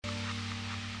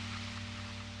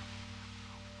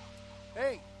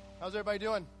Hey, how's everybody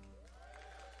doing?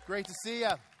 Great to see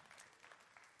you.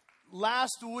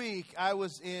 Last week, I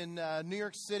was in New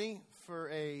York City for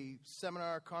a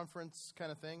seminar conference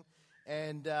kind of thing.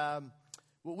 And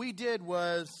what we did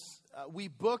was we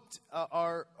booked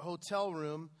our hotel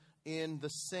room in the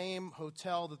same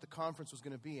hotel that the conference was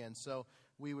going to be in. So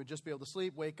we would just be able to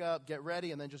sleep, wake up, get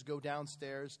ready, and then just go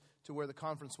downstairs to where the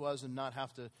conference was and not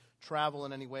have to travel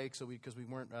in any way because we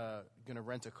weren't going to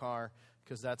rent a car,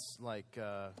 because that's like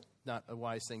not a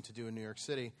wise thing to do in New York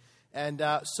City. And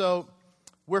so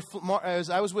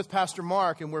I was with Pastor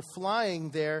Mark, and we're flying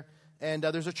there, and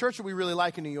there's a church that we really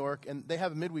like in New York, and they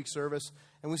have a midweek service.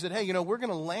 And we said, hey, we're going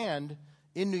to land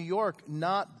in New York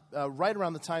not right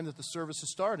around the time that the service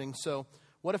is starting. So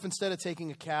what if instead of taking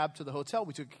a cab to the hotel,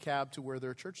 we took a cab to where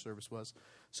their church service was?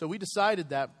 So we decided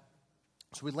that.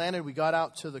 So we landed, we got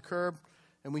out to the curb,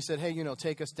 and we said, hey,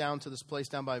 take us down to this place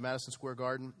down by Madison Square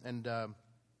Garden, and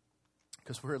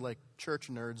because we're like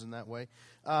church nerds in that way.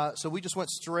 So we just went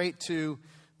straight to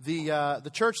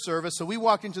the church service. So we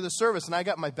walked into the service, and I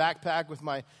got my backpack with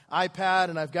my iPad,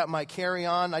 and I've got my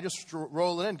carry-on. I just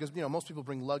roll it in because, most people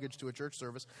bring luggage to a church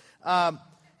service.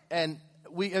 And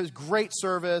it was great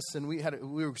service, and we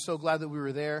were so glad that we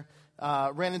were there.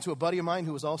 Ran into a buddy of mine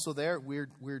who was also there.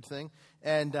 Weird thing.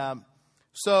 And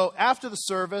so after the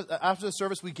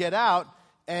service, we get out,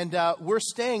 and we're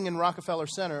staying in Rockefeller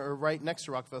Center, or right next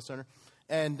to Rockefeller Center.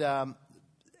 And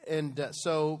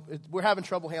so we're having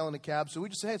trouble hailing a cab. So we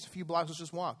just say, hey, it's a few blocks, let's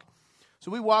just walk. So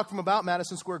we walk from about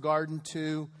Madison Square Garden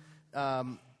to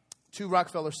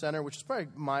Rockefeller Center, which is probably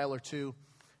a mile or two.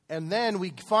 And then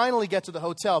we finally get to the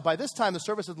hotel. By this time, the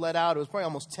service had let out. It was probably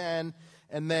almost 10.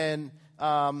 And then,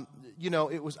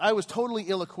 I was totally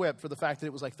ill-equipped for the fact that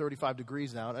it was like 35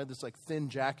 degrees out. I had this like thin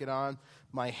jacket on.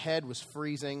 My head was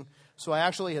freezing. So I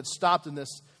actually had stopped in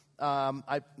this.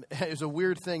 It was a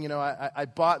weird thing. I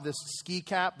bought this ski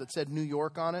cap that said New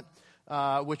York on it,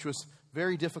 which was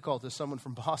very difficult as someone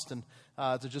from Boston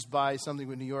to just buy something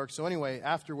with New York. So anyway,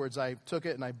 afterwards I took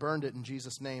it and I burned it in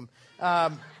Jesus' name.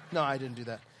 No, I didn't do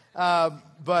that.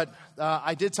 But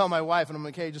I did tell my wife, and I'm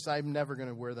like, hey, I'm never going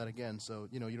to wear that again. So,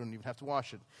 you don't even have to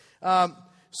wash it.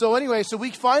 So anyway, so we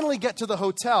finally get to the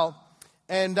hotel,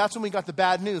 and that's when we got the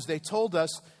bad news. They told us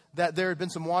that there had been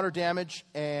some water damage,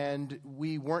 and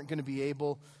we weren't going to be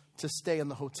able to stay in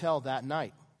the hotel that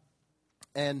night.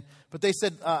 But they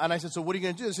said, and I said, so what are you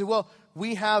going to do? They said, well,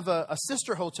 we have a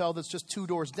sister hotel that's just 2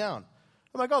 doors down.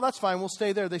 I'm like, oh, that's fine, we'll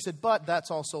stay there. They said, but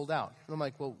that's all sold out. And I'm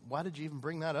like, well, why did you even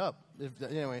bring that up?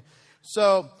 Anyway,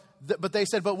 so, but they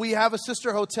said, but we have a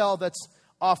sister hotel that's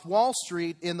off Wall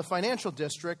Street in the financial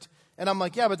district. And I'm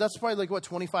like, yeah, but that's probably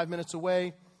 25 minutes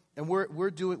away. And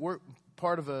we're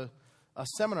part of a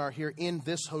seminar here in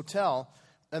this hotel.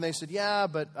 And they said, yeah,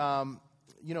 but,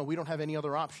 we don't have any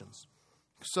other options.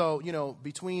 So,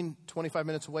 between 25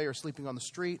 minutes away or sleeping on the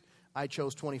street, I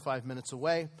chose 25 minutes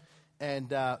away.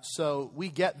 And so we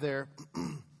get there.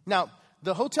 Now,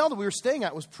 the hotel that we were staying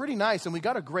at was pretty nice, and we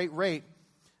got a great rate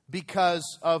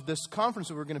because of this conference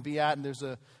that we were going to be at. And there's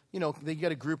they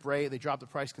get a group rate. They drop the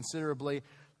price considerably.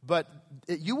 But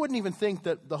you wouldn't even think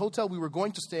that the hotel we were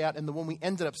going to stay at and the one we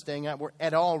ended up staying at were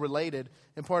at all related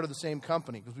and part of the same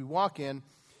company. Because we walk in,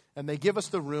 and they give us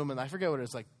the room, and I forget what it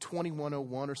is, like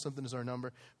 2101 or something is our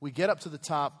number. We get up to the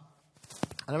top,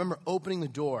 and I remember opening the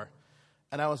door,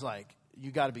 and I was like, you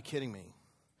got to be kidding me.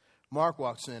 Mark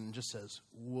walks in and just says,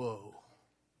 whoa.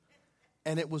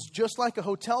 And it was just like a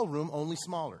hotel room, only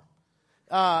smaller.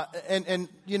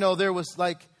 There was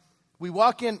we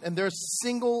walk in and there's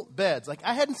single beds.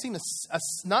 I hadn't seen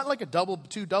not like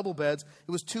two double beds.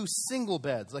 It was 2 single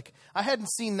beds. I hadn't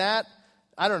seen that,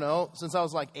 I don't know, since I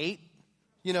was 8.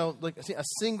 A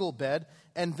single bed.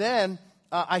 And then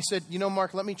I said,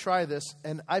 Mark, let me try this.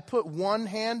 And I put one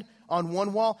hand on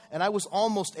one wall, and I was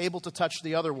almost able to touch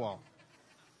the other wall.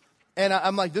 And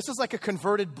I'm like, this is like a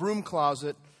converted broom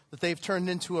closet that they've turned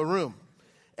into a room.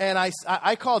 And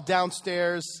I called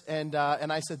downstairs, and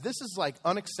I said, this is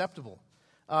unacceptable.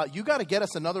 You got to get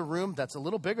us another room that's a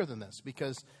little bigger than this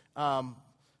because,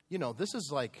 this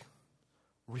is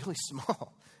really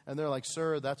small. And they're like,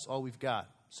 sir, that's all we've got.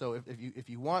 So if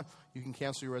you want, you can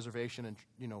cancel your reservation and,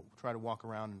 try to walk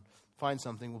around and find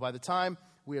something. Well, by the time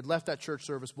we had left that church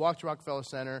service, walked to Rockefeller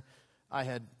Center, I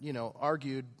had,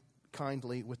 argued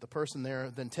kindly with the person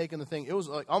there, then taken the thing. It was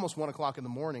almost 1 o'clock in the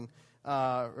morning,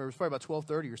 or it was probably about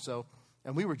 12:30 or so,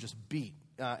 and we were just beat.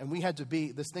 And we had to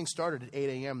this thing started at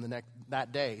 8 a.m.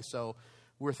 that day. So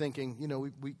we're thinking,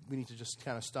 we need to just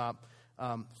kind of stop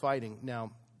fighting.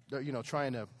 Now,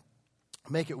 trying to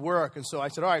make it work. And so I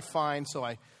said, all right, fine. So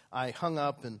I hung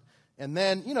up And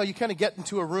then, you kind of get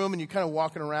into a room and you're kind of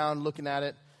walking around looking at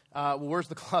it. Well, where's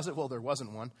the closet? Well, there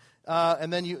wasn't one.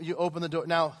 And then you open the door.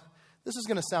 Now, this is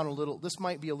going to sound this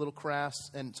might be a little crass.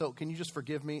 And so can you just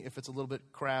forgive me if it's a little bit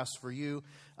crass for you?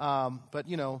 But,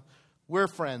 we're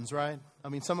friends, right? I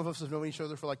mean, some of us have known each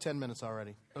other for like 10 minutes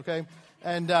already, okay?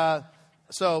 And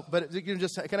but you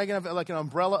can I have like an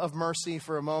umbrella of mercy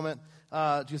for a moment?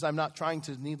 Because I'm not trying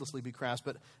to needlessly be crass.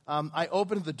 But I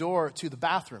opened the door to the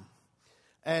bathroom.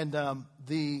 And I'm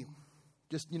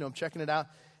checking it out.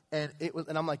 And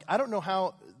I'm like, I don't know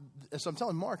how, so I'm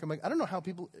telling Mark, I'm like, I don't know how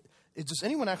does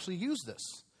anyone actually use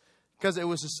this? Because it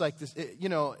was just like this,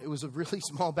 it was a really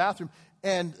small bathroom.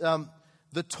 And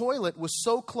the toilet was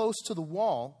so close to the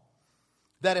wall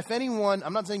that if anyone,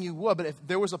 I'm not saying you would, but if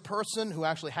there was a person who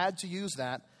actually had to use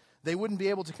that, they wouldn't be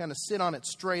able to kind of sit on it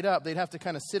straight up. They'd have to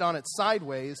kind of sit on it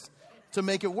sideways to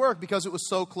make it work because it was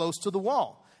so close to the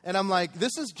wall. And I'm like,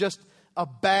 this is just a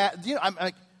bad, I'm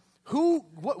like,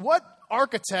 what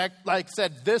architect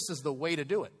said this is the way to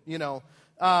do it,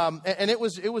 and it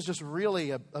was just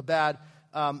really a bad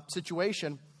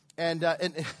situation. And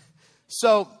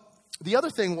so the other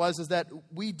thing is that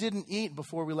we didn't eat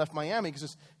before we left Miami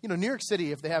because, New York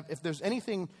City, if there's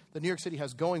anything that New York City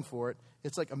has going for it,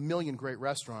 it's like a million great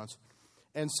restaurants.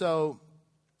 And so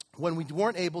when we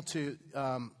weren't able to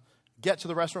get to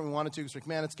the restaurant we wanted to, it's like,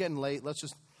 man, it's getting late. Let's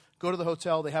just go to the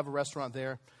hotel. They have a restaurant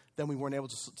there. Then we weren't able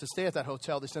to stay at that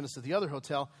hotel. They sent us to the other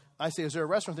hotel. I say, is there a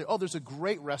restaurant there? Oh, there's a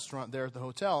great restaurant there at the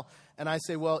hotel. And I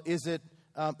say, well, is it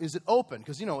open?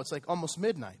 Because, it's like almost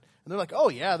midnight. And they're like, oh,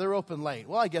 yeah, they're open late.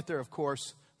 Well, I get there, of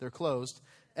course, they're closed.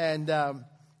 And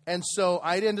so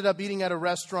I ended up eating at a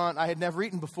restaurant I had never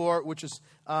eaten before, which is,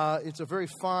 it's a very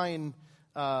fine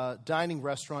dining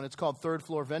restaurant. It's called Third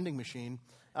Floor Vending Machine.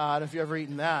 I don't know if you've ever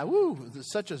eaten that. Woo,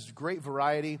 there's such a great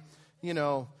variety, It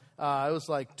was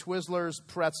like Twizzlers,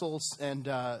 pretzels, and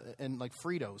like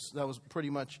Fritos. That was pretty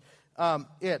much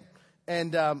it.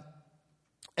 And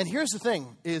here's the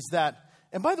thing: is that,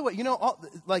 and by the way,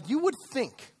 you would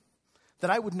think that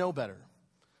I would know better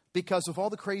because of all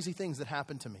the crazy things that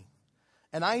happened to me.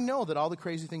 And I know that all the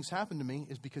crazy things happened to me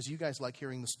is because you guys like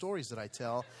hearing the stories that I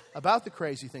tell about the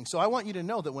crazy things. So I want you to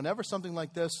know that whenever something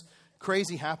like this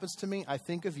crazy happens to me, I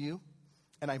think of you,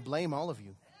 and I blame all of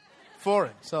you for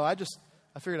it. So I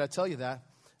figured I'd tell you that.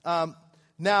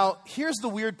 Now, here's the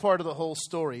weird part of the whole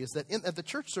story, is that at the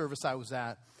church service I was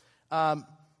at,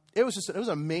 it was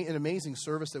an amazing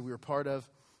service that we were part of,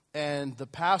 and the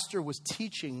pastor was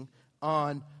teaching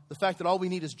on the fact that all we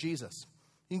need is Jesus.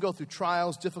 You can go through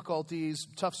trials, difficulties,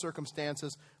 tough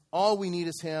circumstances. All we need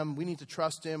is Him. We need to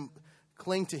trust Him,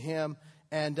 cling to Him.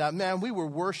 And man, we were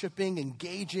worshiping,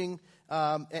 engaging,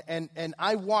 and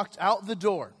I walked out the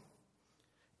door,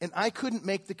 and I couldn't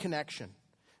make the connection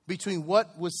between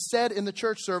what was said in the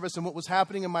church service and what was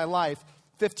happening in my life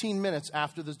 15 minutes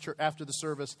after the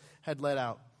service had let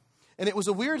out. And it was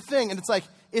a weird thing. And it's like,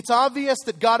 it's obvious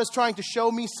that God is trying to show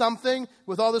me something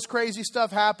with all this crazy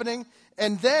stuff happening.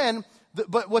 And then,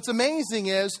 but what's amazing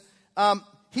is,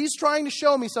 He's trying to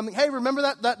show me something. Hey, remember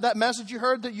that message you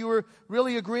heard that you were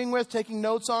really agreeing with, taking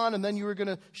notes on, and then you were going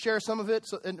to share some of it,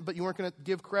 but you weren't going to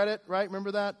give credit, right?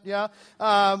 Remember that? Yeah?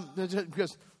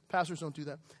 Because pastors don't do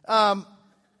that.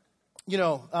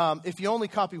 If you only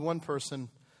copy one person,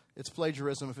 it's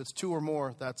plagiarism. If it's two or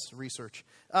more, that's research.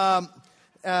 So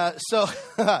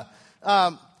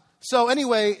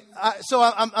anyway,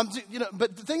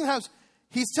 but the thing is,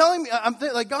 He's telling me, I'm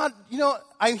like, God,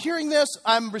 I'm hearing this,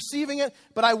 I'm receiving it,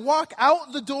 but I walk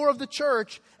out the door of the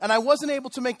church and I wasn't able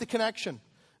to make the connection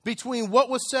between what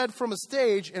was said from a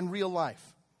stage and real life.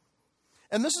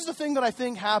 And this is the thing that I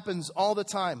think happens all the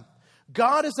time.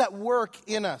 God is at work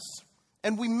in us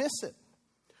and we miss it.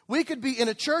 We could be in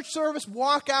a church service,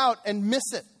 walk out and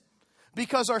miss it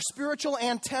because our spiritual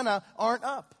antenna aren't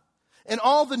up. And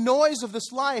all the noise of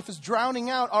this life is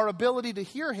drowning out our ability to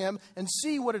hear Him and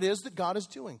see what it is that God is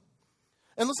doing.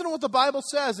 And listen to what the Bible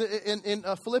says in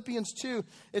Philippians 2.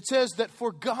 It says that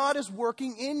for God is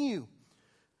working in you,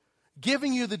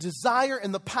 giving you the desire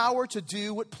and the power to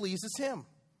do what pleases Him.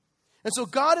 And so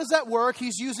God is at work.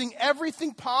 He's using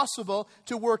everything possible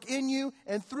to work in you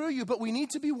and through you. But we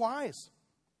need to be wise.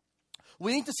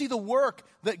 We need to see the work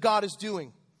that God is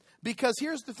doing. Because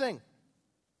here's the thing.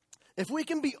 If we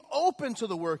can be open to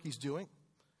the work He's doing,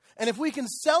 and if we can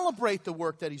celebrate the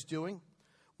work that He's doing,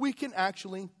 we can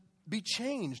actually be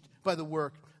changed by the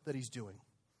work that He's doing.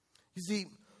 You see,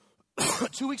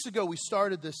 2 weeks ago we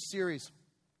started this series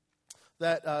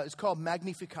that is called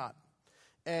Magnificat.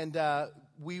 And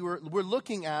we're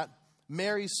looking at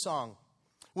Mary's song.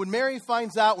 When Mary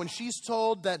finds out, when she's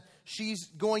told that she's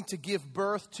going to give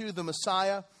birth to the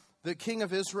Messiah, the king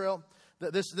of Israel,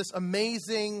 this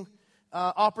amazing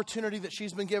opportunity that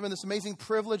she's been given, this amazing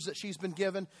privilege that she's been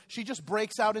given, she just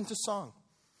breaks out into song.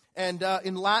 And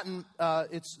in Latin,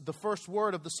 it's the first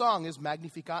word of the song is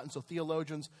Magnificat, and so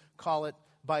theologians call it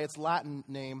by its Latin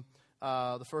name.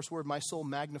 The first word, my soul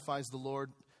magnifies the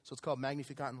Lord, so it's called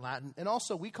Magnificat in Latin. And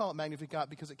also, we call it Magnificat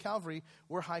because at Calvary,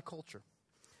 we're high culture.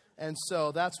 And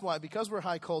so that's why, because we're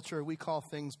high culture, we call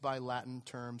things by Latin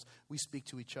terms. We speak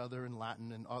to each other in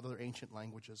Latin and other ancient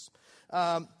languages.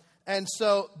 But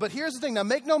here's the thing. Now,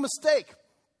 make no mistake.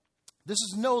 This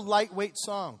is no lightweight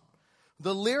song.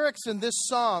 The lyrics in this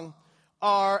song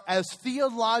are as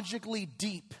theologically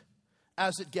deep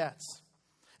as it gets.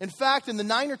 In fact, in the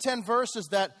 9 or 10 verses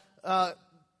that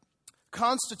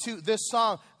constitute this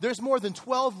song, there's more than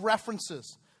 12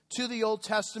 references to the Old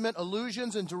Testament,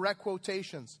 allusions and direct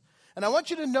quotations. And I want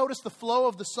you to notice the flow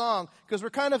of the song because we're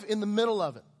kind of in the middle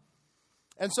of it.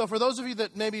 And so for those of you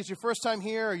that maybe it's your first time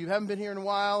here or you haven't been here in a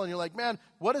while and you're like, man,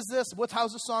 what is this?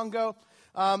 How's the song go?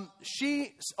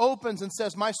 She opens and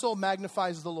says, my soul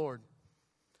magnifies the Lord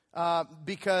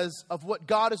because of what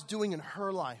God is doing in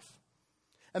her life.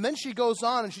 And then she goes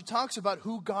on and she talks about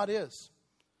who God is.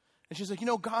 And she's like,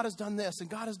 God has done this, and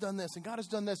God has done this, and God has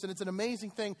done this. And it's an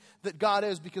amazing thing that God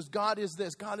is because God is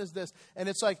this, God is this. And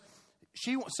it's like,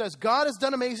 she says, God has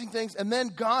done amazing things, and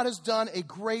then God has done a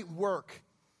great work.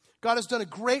 God has done a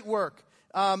great work,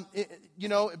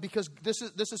 because this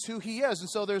is who He is. And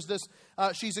so there's this,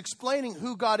 she's explaining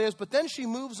who God is, but then she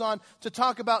moves on to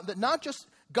talk about that not just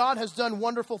God has done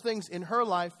wonderful things in her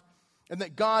life, and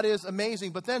that God is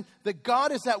amazing, but then that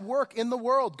God is at work in the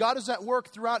world. God is at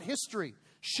work throughout history,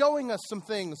 showing us some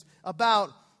things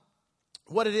about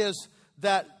what it is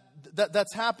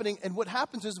that's happening. And what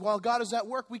happens is while God is at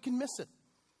work, we can miss it.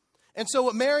 And so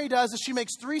what Mary does is she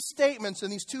makes 3 statements in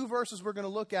these 2 verses we're going to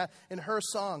look at in her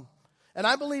song. And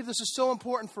I believe this is so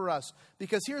important for us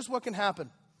because here's what can happen.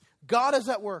 God is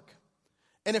at work.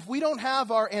 And if we don't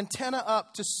have our antenna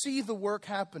up to see the work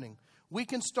happening, we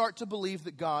can start to believe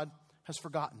that God has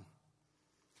forgotten.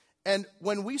 And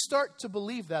when we start to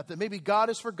believe that maybe God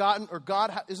has forgotten or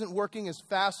God isn't working as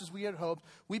fast as we had hoped,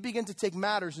 we begin to take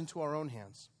matters into our own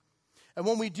hands. And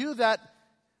when we do that,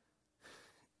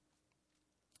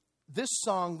 this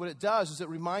song, what it does is it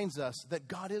reminds us that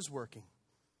God is working,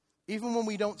 even when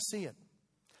we don't see it.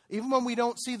 Even when we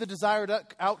don't see the desired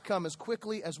outcome as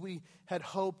quickly as we had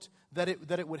hoped that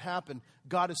it would happen,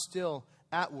 God is still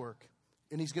at work.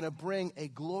 And He's going to bring a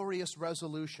glorious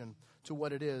resolution to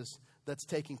what it is that's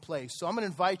taking place. So I'm going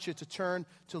to invite you to turn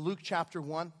to Luke chapter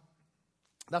 1.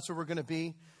 That's where we're going to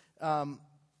be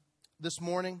this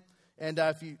morning. And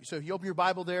if you open your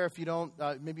Bible there, if you don't,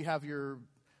 maybe you have your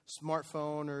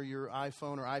smartphone or your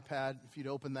iPhone or iPad, if you'd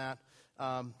open that.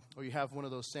 Or you have one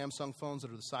of those Samsung phones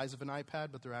that are the size of an iPad,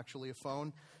 but they're actually a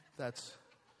phone. That's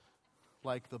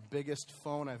like the biggest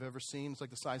phone I've ever seen. It's like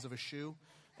the size of a shoe.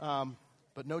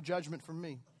 But no judgment from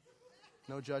me.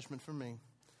 No judgment from me.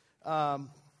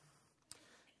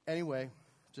 Anyway,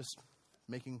 just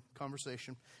making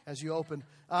conversation as you open.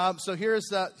 So here's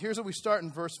what we start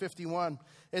in verse 51.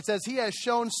 It says, He has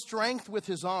shown strength with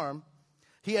His arm.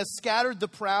 He has scattered the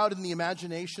proud in the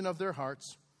imagination of their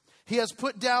hearts. He has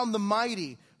put down the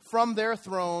mighty from their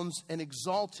thrones and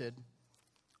exalted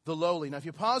the lowly. Now, if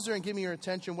you pause there and give me your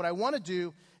attention, what I want to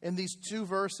do in these 2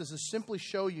 verses is simply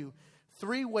show you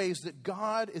 3 ways that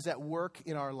God is at work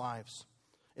in our lives.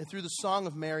 And through the Song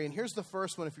of Mary. And here's the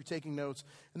first one if you're taking notes.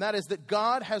 And that is that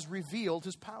God has revealed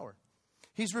His power.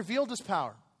 He's revealed His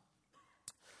power.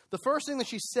 The first thing that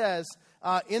she says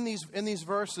in these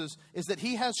verses is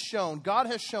that God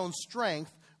has shown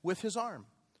strength with His arm.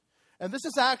 And this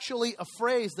is actually a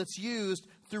phrase that's used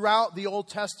throughout the Old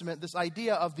Testament, this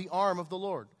idea of the arm of the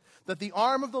Lord. That the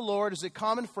arm of the Lord is a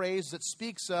common phrase that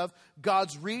speaks of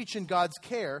God's reach and God's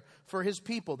care for His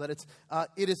people. That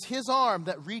it is His arm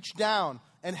that reached down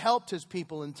and helped His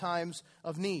people in times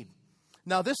of need.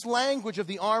 Now, this language of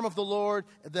the arm of the Lord,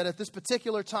 that at this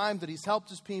particular time that He's helped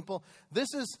His people,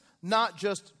 this is not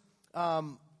just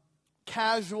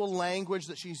casual language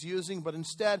that she's using, but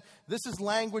instead, this is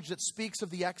language that speaks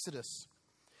of the Exodus.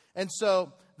 And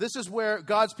so, this is where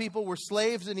God's people were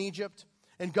slaves in Egypt,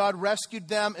 and God rescued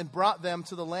them and brought them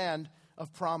to the land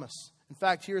of promise. In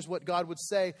fact, here's what God would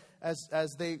say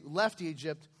as they left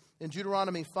Egypt in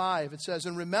Deuteronomy 5. It says,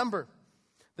 And remember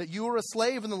that you were a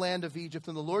slave in the land of Egypt,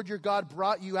 and the Lord your God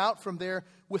brought you out from there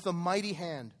with a mighty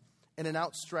hand and an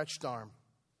outstretched arm.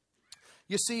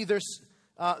 You see, there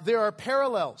are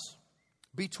parallels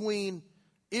between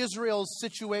Israel's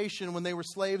situation when they were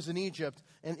slaves in Egypt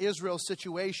and Israel's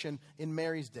situation in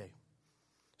Mary's day.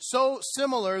 so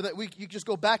similar that you just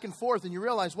go back and forth and you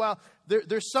realize, wow,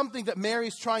 there's something that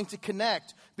Mary's trying to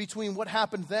connect between what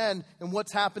happened then and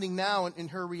what's happening now in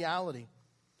her reality.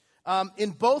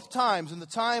 In both times, in the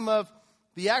time of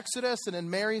the Exodus and in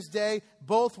Mary's day,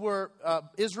 both were,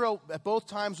 Israel at both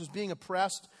times was being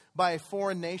oppressed by a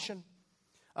foreign nation.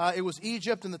 It was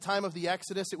Egypt in the time of the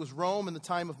Exodus. It was Rome in the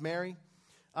time of Mary.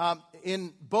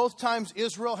 In both times,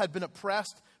 Israel had been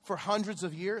oppressed for hundreds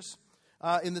of years.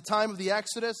 In the time of the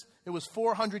Exodus, it was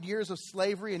 400 years of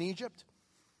slavery in Egypt.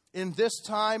 In this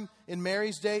time, in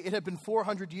Mary's day, it had been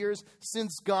 400 years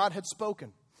since God had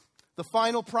spoken. The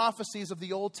final prophecies of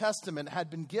the Old Testament had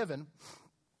been given,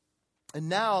 and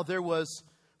now there was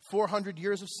 400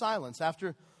 years of silence.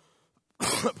 After,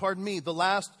 the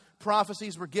last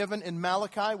prophecies were given in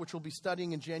Malachi, which we'll be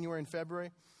studying in January and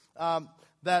February,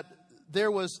 that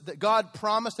God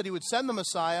promised that he would send the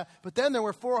Messiah, but then there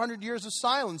were 400 years of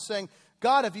silence saying,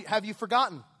 God, have you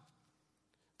forgotten?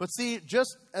 But see,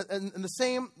 just in the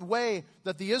same way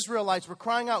that the Israelites were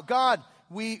crying out, God,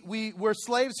 we're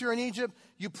slaves here in Egypt.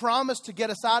 You promised to get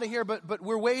us out of here, but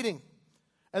we're waiting.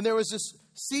 And there was this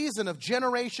season of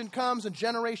generation comes and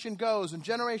generation goes, and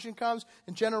generation comes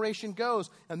and generation goes.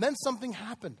 And then something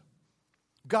happened.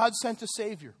 God sent a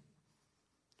Savior.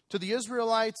 To the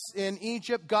Israelites in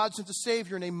Egypt, God sent a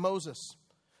Savior named Moses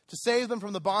to save them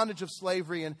from the bondage of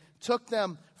slavery and took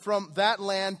them from that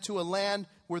land to a land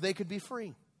where they could be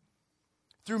free.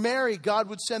 Through Mary, God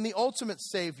would send the ultimate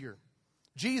Savior,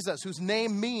 Jesus, whose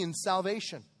name means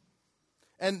salvation.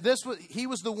 And he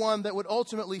was the one that would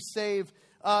ultimately save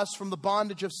us from the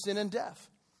bondage of sin and death.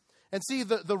 And see,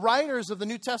 the writers of the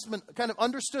New Testament kind of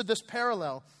understood this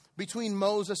parallel between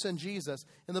Moses and Jesus.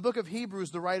 In the book of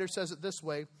Hebrews, the writer says it this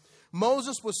way: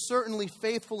 Moses was certainly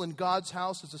faithful in God's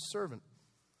house as a servant,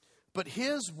 but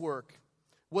his work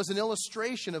was an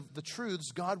illustration of the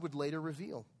truths God would later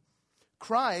reveal.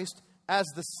 Christ, as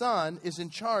the Son, is in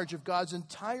charge of God's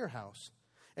entire house.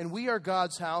 And we are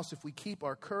God's house if we keep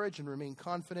our courage and remain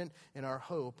confident in our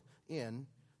hope in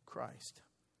Christ.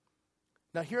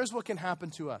 Now, here's what can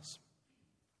happen to us.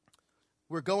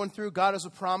 We're going through, God has a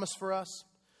promise for us,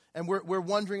 and we're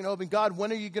wondering and hoping, God,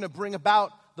 when are you going to bring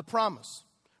about the promise?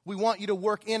 We want you to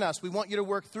work in us. We want you to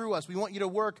work through us. We want you to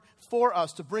work for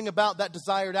us to bring about that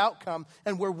desired outcome.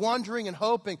 And we're wondering and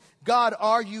hoping, God,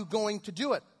 are you going to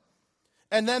do it?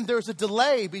 And then there's a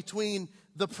delay between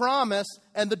the promise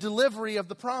and the delivery of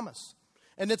the promise.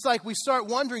 And it's like we start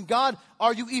wondering, God,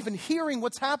 are you even hearing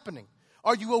what's happening?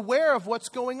 Are you aware of what's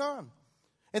going on?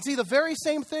 And see, the very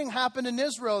same thing happened in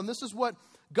Israel. And this is what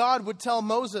God would tell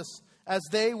Moses as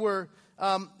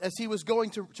he was going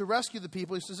to rescue the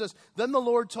people. He says this: Then the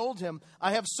Lord told him,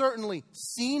 I have certainly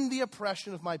seen the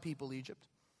oppression of my people Egypt.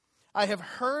 I have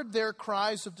heard their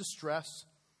cries of distress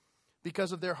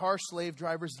because of their harsh slave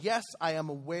drivers. Yes, I am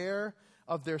aware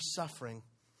of their suffering.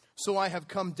 So I have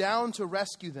come down to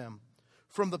rescue them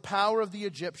from the power of the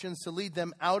Egyptians, to lead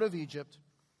them out of Egypt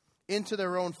into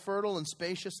their own fertile and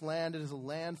spacious land. It is a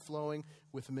land flowing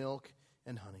with milk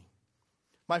and honey.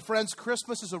 My friends,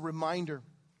 Christmas is a reminder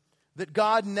that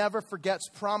God never forgets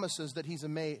promises that He's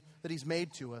made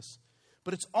to us.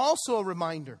 But it's also a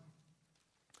reminder.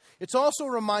 It's also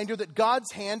a reminder that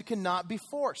God's hand cannot be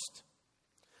forced.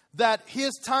 That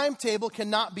His timetable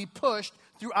cannot be pushed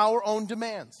through our own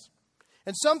demands.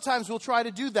 And sometimes we'll try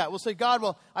to do that. We'll say, God,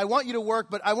 well, I want you to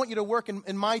work, but I want you to work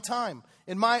in my time,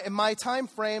 in my time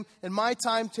frame, in my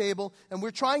timetable. And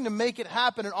we're trying to make it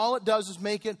happen, and all it does is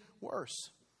make it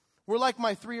worse. We're like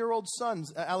my 3-year-old son,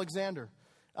 Alexander.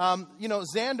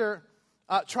 Xander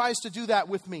tries to do that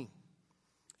with me.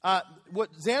 What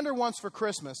Xander wants for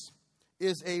Christmas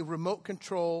is a remote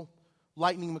control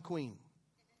Lightning McQueen.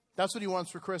 That's what he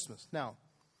wants for Christmas. Now,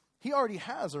 he already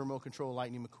has a remote control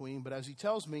Lightning McQueen, but as he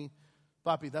tells me,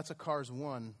 Papi, that's a Cars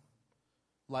 1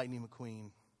 Lightning McQueen.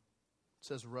 It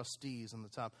says Rust-eze on the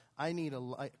top. I need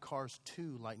a Cars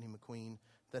 2 Lightning McQueen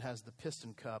that has the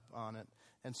piston cup on it.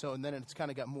 And then it's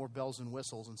kind of got more bells and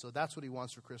whistles. And so that's what he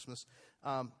wants for Christmas.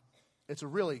 It's a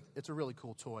really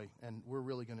cool toy, and we're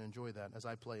really going to enjoy that as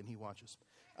I play and he watches.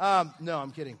 No,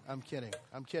 I'm kidding.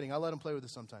 I'll let him play with it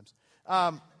sometimes.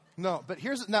 No, but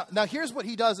here's what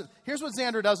he doesn't. Here's what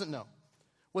Xander doesn't know.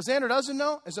 What Xander doesn't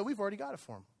know is that we've already got it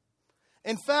for him.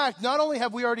 In fact, not only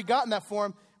have we already gotten that for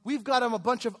him, we've got him a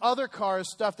bunch of other Cars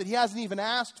stuff that he hasn't even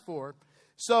asked for.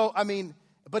 So,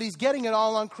 but he's getting it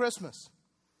all on Christmas.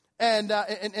 And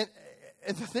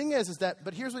the thing is that,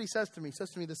 but here's what he says to me. He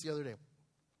says to me this the other day.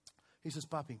 He says,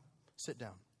 Papi, sit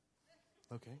down.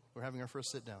 Okay, we're having our first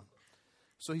sit down.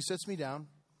 So he sits me down,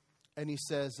 and he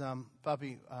says,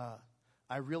 Papi,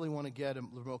 I really want to get a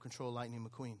remote control Lightning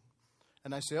McQueen.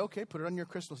 And I say, okay, put it on your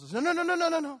Christmas list.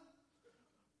 No.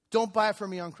 Don't buy it for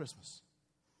me on Christmas.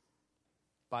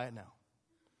 Buy it now.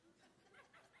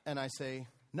 And I say,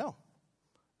 no.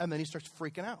 And then he starts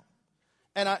freaking out.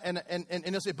 And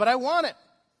he'll say, but I want it.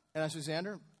 And I say,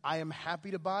 Xander, I am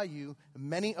happy to buy you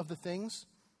many of the things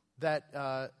that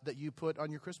you put on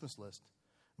your Christmas list.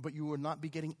 But you will not be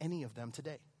getting any of them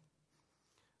today.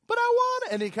 But I want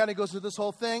it. And he kind of goes through this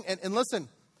whole thing. And listen,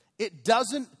 it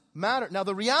doesn't matter. Now,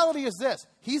 the reality is this.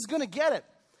 He's going to get it.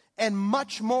 And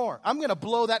much more. I'm going to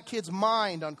blow that kid's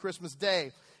mind on Christmas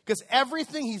Day. Because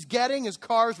everything he's getting is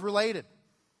Cars related.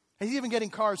 He's even getting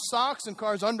Cars socks and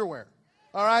Cars underwear.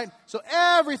 All right? So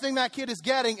everything that kid is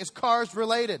getting is Cars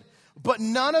related. But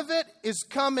none of it is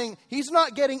coming. He's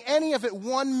not getting any of it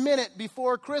 1 minute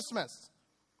before Christmas.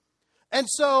 And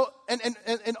so,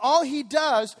 and all he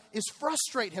does is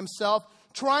frustrate himself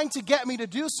trying to get me to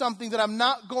do something that I'm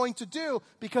not going to do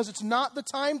because it's not the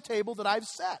timetable that I've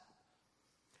set.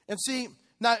 And see,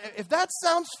 now, if that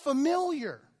sounds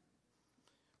familiar,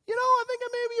 I think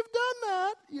maybe you've done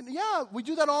that. Yeah, we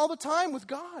do that all the time with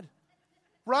God,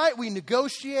 right? We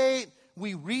negotiate,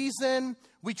 we reason,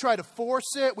 we try to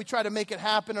force it, we try to make it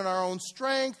happen in our own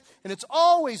strength, and it's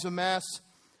always a mess.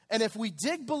 And if we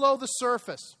dig below the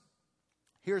surface,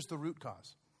 here's the root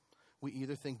cause. We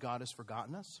either think God has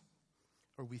forgotten us,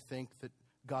 or we think that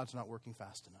God's not working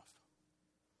fast enough.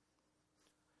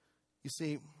 You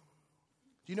see, do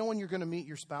you know when you're going to meet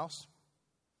your spouse?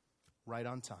 Right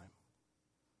on time.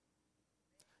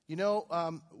 You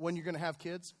know when you're going to have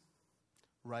kids?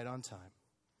 Right on time.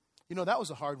 That was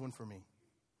a hard one for me.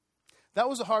 That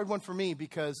was a hard one for me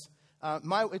because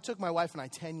it took my wife and I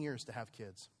 10 years to have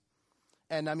kids.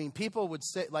 And I mean, people would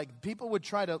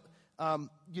try to,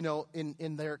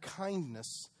 in their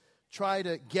kindness, try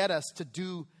to get us to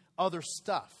do other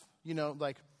stuff. You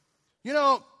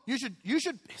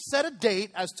should set a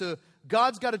date as to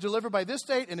God's got to deliver by this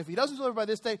date, and if he doesn't deliver by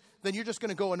this date, then you're just going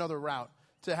to go another route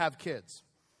to have kids.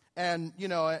 And,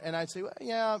 and I'd say, well,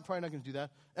 yeah, I'm probably not going to do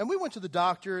that. And we went to the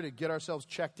doctor to get ourselves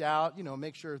checked out,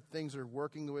 make sure things are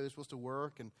working the way they're supposed to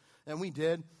work, and we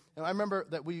did. And I remember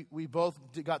that we both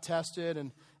got tested,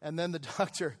 and then the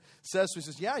doctor says to me,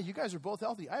 yeah, you guys are both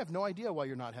healthy. I have no idea why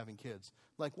you're not having kids.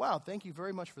 Like, wow, thank you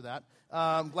very much for that.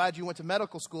 I'm glad you went to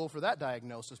medical school for that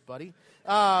diagnosis, buddy.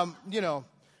 And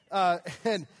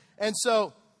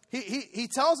so he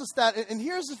tells us that, and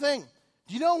here's the thing.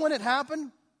 Do you know when it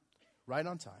happened? Right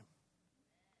on time.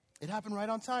 It happened right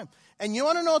on time. And you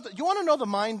want to know the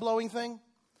mind-blowing thing?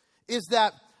 Is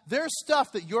that there's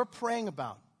stuff that you're praying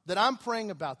about, that I'm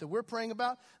praying about, that we're praying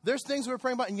about. There's things we're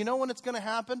praying about, and you know when it's going to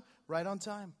happen? Right on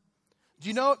time. Do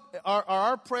you know, are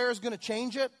our prayers going to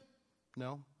change it?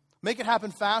 No. Make it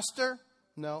happen faster?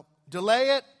 No.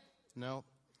 Delay it? No.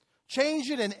 Change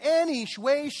it in any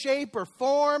way, shape, or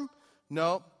form?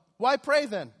 No. Why pray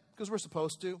then? Because we're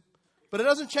supposed to. But it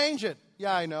doesn't change it.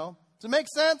 Yeah, I know. Does it make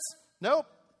sense? Nope.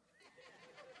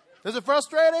 Is it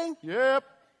frustrating? Yep.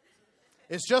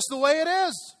 It's just the way it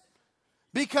is.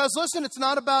 Because, listen, it's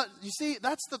not about, you see,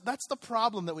 that's the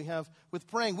problem that we have with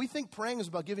praying. We think praying is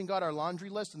about giving God our laundry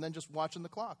list and then just watching the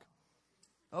clock.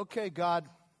 Okay, God,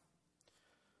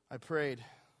 I prayed.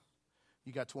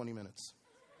 You got 20 minutes.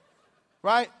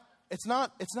 Right? It's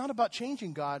not about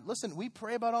changing God. Listen, we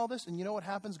pray about all this, and you know what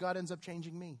happens? God ends up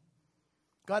changing me.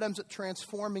 God ends up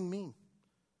transforming me.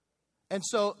 And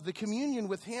so the communion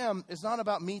with him is not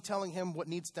about me telling him what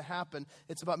needs to happen.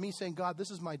 It's about me saying, God,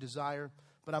 this is my desire,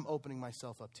 but I'm opening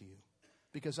myself up to you.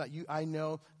 Because I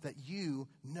know that you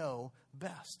know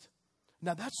best.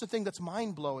 Now, that's the thing that's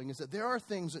mind-blowing, is that there are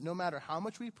things that no matter how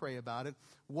much we pray about it,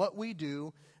 what we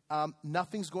do,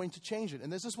 nothing's going to change it.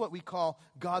 And this is what we call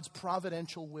God's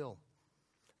providential will.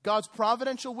 God's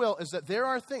providential will is that there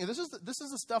are things, this is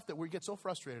the stuff that we get so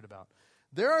frustrated about.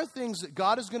 There are things that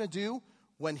God is going to do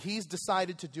when he's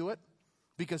decided to do it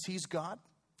because he's God,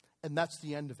 and that's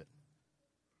the end of it.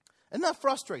 And that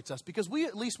frustrates us because we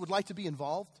at least would like to be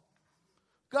involved.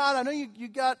 God, I know you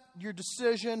got your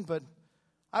decision, but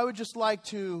I would just like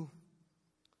to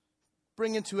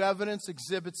bring into evidence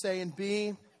exhibits A and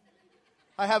B.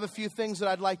 I have a few things that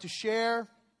I'd like to share.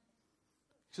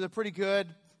 So they're pretty good.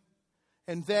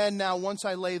 And then now once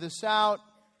I lay this out,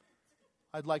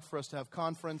 I'd like for us to have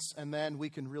conference, and then we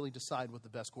can really decide what the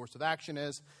best course of action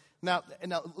is. Now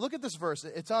look at this verse.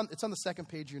 It's on the second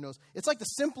page of your notes. It's like the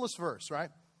simplest verse, right?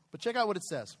 But check out what it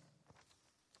says.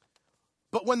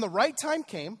 But when the right time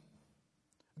came,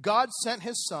 God sent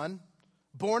his son,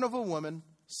 born of a woman,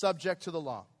 subject to the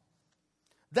law.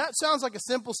 That sounds like a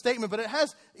simple statement, but it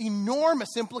has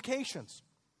enormous implications.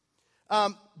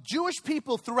 Jewish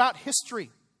people throughout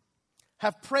history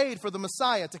have prayed for the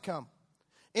Messiah to come.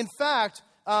 In fact,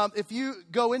 if you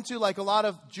go into like a lot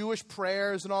of Jewish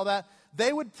prayers and all that,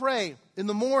 they would pray in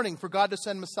the morning for God to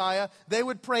send Messiah. They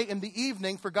would pray in the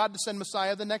evening for God to send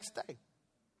Messiah the next day.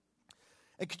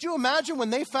 And could you imagine when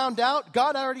they found out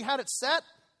God already had it set?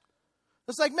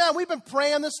 It's like, man, we've been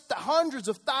praying this hundreds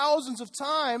of thousands of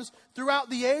times throughout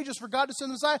the ages for God to send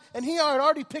the Messiah, and he had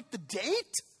already picked the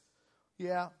date?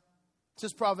 Yeah, it's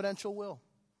his providential will.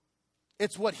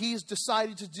 It's what he's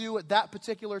decided to do at that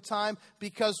particular time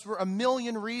because for a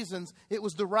million reasons it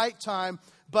was the right time.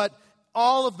 But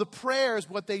all of the prayers,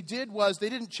 what they did was they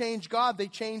didn't change God. They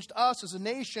changed us as a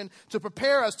nation to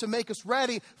prepare us, to make us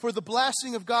ready for the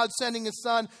blessing of God sending his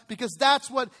son. Because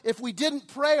that's what, if we didn't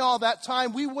pray all that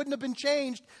time, we wouldn't have been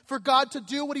changed for God to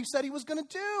do what he said he was going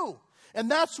to do.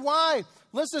 And that's why,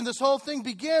 listen, this whole thing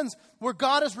begins where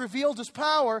God has revealed his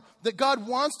power, that God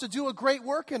wants to do a great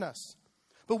work in us.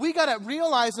 But we got to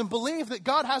realize and believe that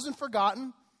God hasn't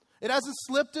forgotten. It hasn't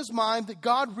slipped his mind that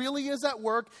God really is at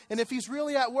work. And if he's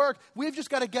really at work, we've just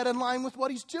got to get in line with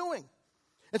what he's doing.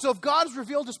 And so if God has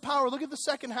revealed his power, look at the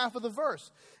second half of the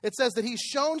verse. It says that he's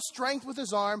shown strength with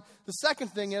his arm. The second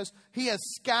thing is he has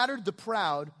scattered the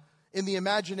proud in the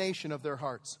imagination of their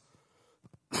hearts.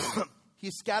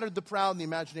 He's scattered the proud in the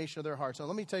imagination of their hearts. Now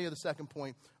let me tell you the second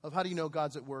point of how do you know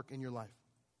God's at work in your life.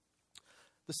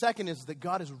 The second is that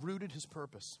God has rooted his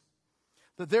purpose.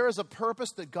 That there is a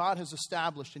purpose that God has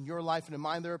established in your life and in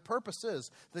mine. There are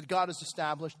purposes that God has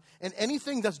established. And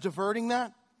anything that's diverting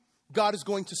that, God is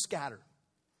going to scatter.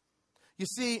 You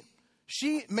see,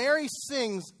 Mary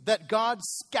sings that God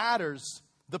scatters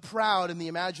the proud in the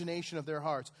imagination of their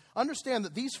hearts. Understand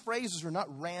that these phrases are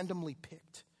not randomly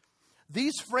picked.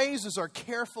 These phrases are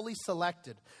carefully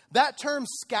selected. That term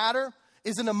scatter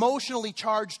is an emotionally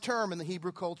charged term in the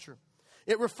Hebrew culture.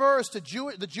 It refers to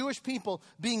the Jewish people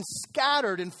being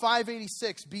scattered in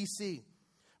 586 BC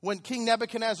when King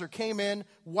Nebuchadnezzar came in,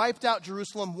 wiped out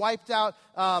Jerusalem, wiped out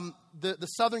the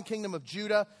southern kingdom of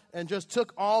Judah, and just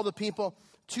took all the people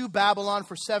to Babylon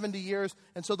for 70 years.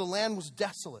 And so the land was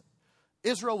desolate.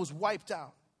 Israel was wiped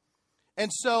out.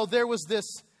 And so there was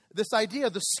this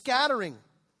idea, the scattering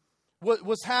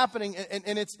was happening,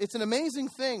 and it's an amazing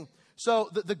thing. So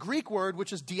the Greek word,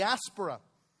 which is diaspora,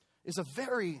 is a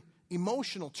very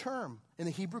emotional term in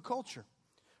the Hebrew culture.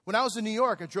 When I was in New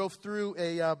York, I drove through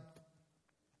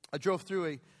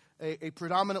a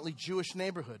predominantly Jewish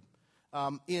neighborhood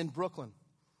in Brooklyn,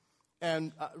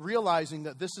 and realizing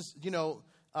that this is, it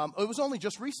was only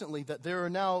just recently that there are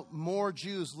now more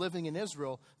Jews living in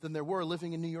Israel than there were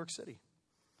living in New York City.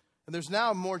 And there's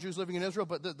now more Jews living in Israel,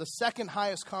 but the second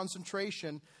highest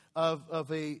concentration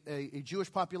of a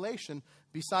Jewish population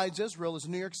besides Israel is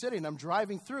New York City. And I'm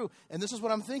driving through, and this is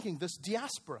what I'm thinking, this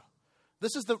diaspora.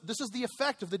 This is the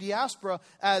effect of the diaspora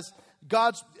as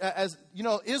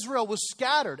Israel was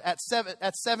scattered at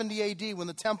 70 AD when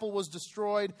the temple was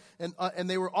destroyed, and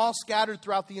they were all scattered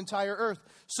throughout the entire earth.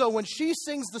 So when she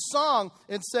sings the song,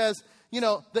 it says,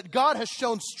 that God has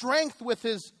shown strength with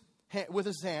his hand,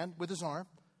 with his arm,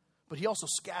 but he also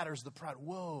scatters the proud.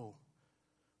 Whoa.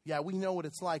 Yeah, we know what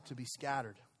it's like to be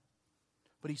scattered.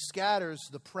 But he scatters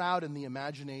the proud in the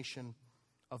imagination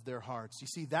of their hearts. You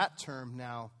see, that term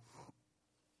now,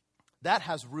 that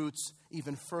has roots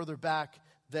even further back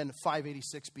than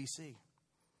 586 BC.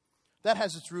 That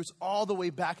has its roots all the way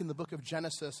back in the book of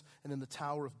Genesis and in the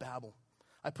Tower of Babel.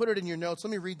 I put it in your notes.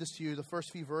 Let me read this to you, the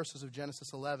first few verses of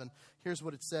Genesis 11. Here's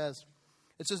what it says.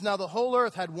 It says, "Now the whole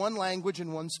earth had one language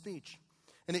and one speech.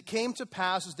 And it came to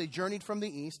pass as they journeyed from the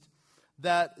east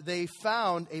that they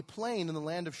found a plain in the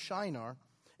land of Shinar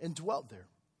and dwelt there.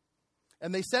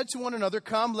 And they said to one another,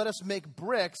 'Come, let us make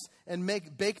bricks and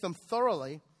bake them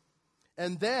thoroughly.'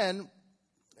 And then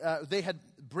they had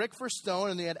brick for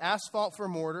stone and they had asphalt for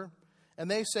mortar. And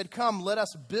they said, 'Come, let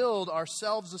us build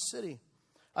ourselves a city,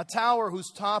 a tower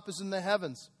whose top is in the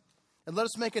heavens. And let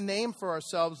us make a name for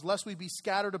ourselves, lest we be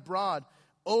scattered abroad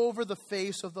over the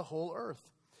face of the whole earth.'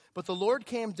 But the Lord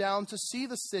came down to see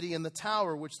the city and the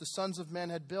tower which the sons of men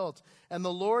had built. And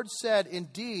the Lord said,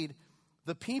 'Indeed,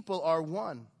 the people are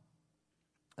one,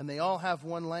 and they all have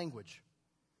one language.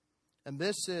 And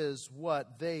this is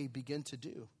what they begin to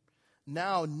do.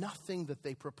 Now nothing that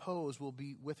they propose will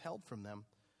be withheld from them.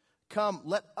 Come,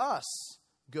 let us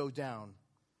go down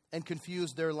and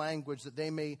confuse their language, that they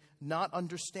may not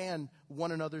understand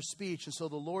one another's speech.' And so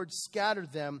the Lord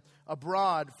scattered them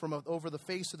abroad from over the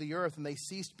face of the earth, and they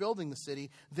ceased building the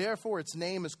city. Therefore its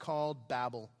name is called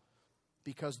Babel,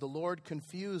 because the Lord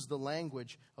confused the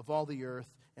language of all the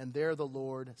earth, and there the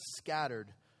Lord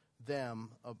scattered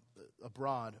them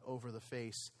abroad over the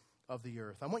face of the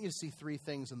earth." I want you to see three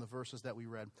things in the verses that we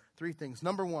read. Three things.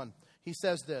 Number one, he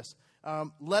says this,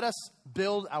 let us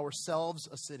build ourselves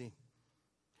a city.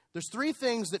 There's three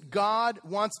things that God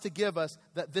wants to give us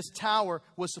that this tower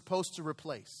was supposed to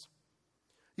replace.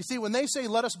 You see, when they say,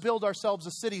 let us build ourselves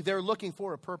a city, they're looking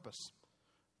for a purpose.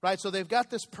 Right? So they've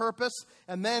got this purpose,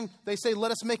 and then they say,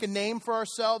 let us make a name for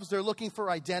ourselves. They're looking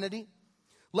for identity.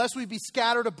 Lest we be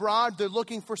scattered abroad, they're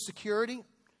looking for security.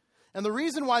 And the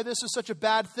reason why this is such a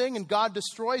bad thing and God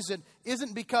destroys it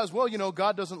isn't because, well,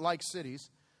 God doesn't like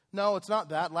cities. No, it's not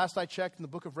that. Last I checked in the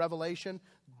book of Revelation,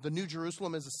 the New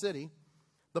Jerusalem is a city.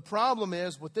 The problem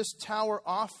is what this tower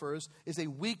offers is a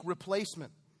weak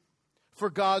replacement for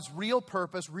God's real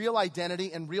purpose, real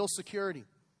identity, and real security.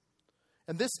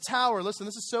 And this tower, listen,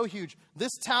 this is so huge.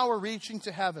 This tower reaching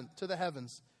to heaven, to the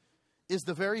heavens, is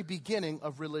the very beginning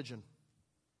of religion.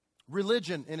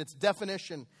 Religion, in its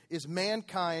definition, is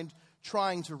mankind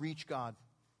trying to reach God.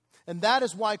 And that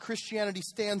is why Christianity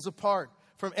stands apart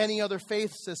from any other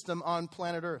faith system on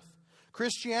planet Earth.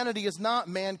 Christianity is not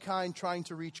mankind trying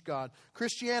to reach God.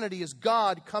 Christianity is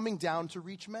God coming down to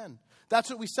reach men. That's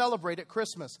what we celebrate at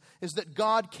Christmas, is that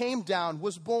God came down,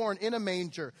 was born in a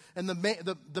manger, and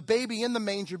the baby in the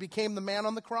manger became the man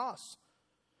on the cross,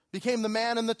 became the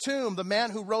man in the tomb, the man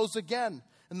who rose again,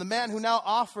 and the man who now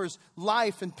offers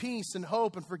life and peace and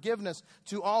hope and forgiveness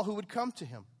to all who would come to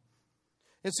him.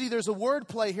 And see, there's a word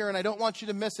play here, and I don't want you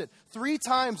to miss it. 3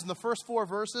 times in the first 4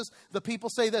 verses, the people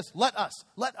say this: let us,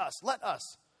 let us, let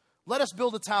us. Let us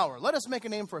build a tower. Let us make a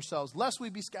name for ourselves, lest we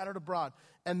be scattered abroad.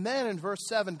 And then in verse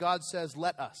 7, God says,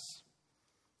 let us.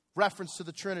 Reference to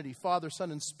the Trinity, Father,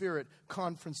 Son, and Spirit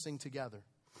conferencing together.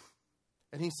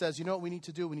 And he says, you know what we need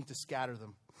to do? We need to scatter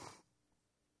them.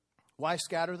 Why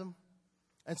scatter them?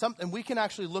 And we can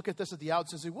actually look at this at the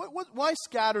outset and say, why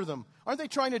scatter them? Aren't they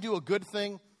trying to do a good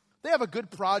thing? They have a good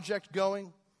project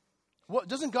going.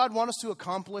 Doesn't God want us to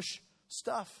accomplish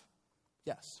stuff?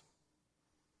 Yes.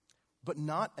 But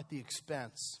not at the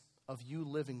expense of you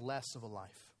living less of a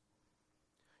life.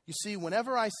 You see,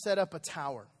 whenever I set up a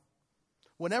tower,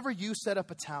 whenever you set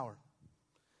up a tower,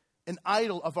 an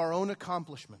idol of our own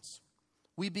accomplishments,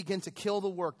 we begin to kill the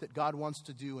work that God wants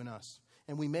to do in us,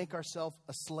 and we make ourselves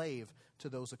a slave to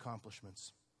those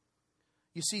accomplishments.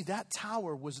 You see, that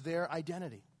tower was their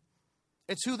identity.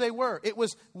 It's who they were. It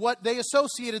was what they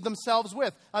associated themselves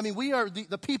with. I mean, we are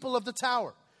the people of the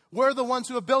tower. We're the ones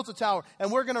who have built a tower,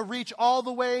 and we're going to reach all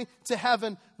the way to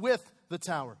heaven with the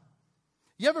tower.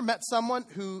 You ever met someone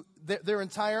who their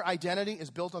entire identity is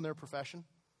built on their profession?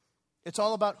 It's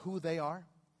all about who they are.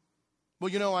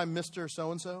 Well, I'm Mr.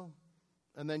 So-and-so,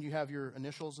 and then you have your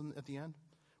initials at the end.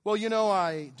 Well,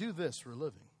 I do this for a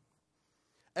living.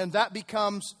 And that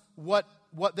becomes what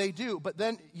they do. But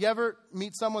then you ever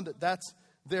meet someone that's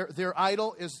their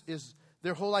idol is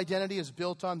their whole identity is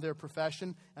built on their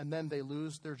profession, and then they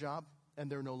lose their job, and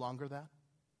they're no longer that?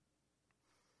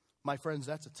 My friends,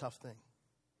 that's a tough thing.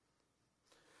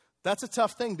 That's a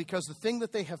tough thing, because the thing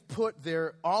that they have put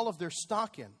all of their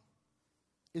stock in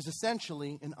is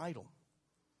essentially an idol.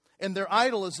 And their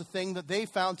idol is the thing that they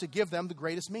found to give them the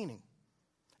greatest meaning.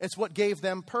 It's what gave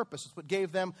them purpose. It's what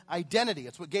gave them identity.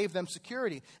 It's what gave them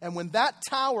security. And when that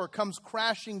tower comes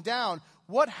crashing down,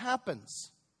 what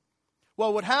happens?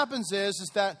 Well, what happens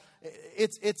is that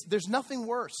there's nothing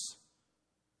worse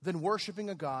than worshiping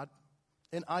a God,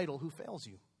 an idol who fails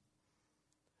you.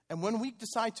 And when we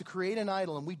decide to create an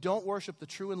idol and we don't worship the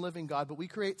true and living God, but we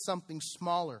create something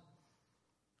smaller,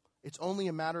 it's only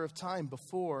a matter of time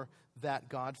before that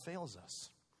God fails us.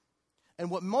 And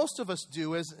what most of us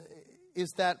do is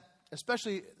that,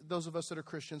 especially those of us that are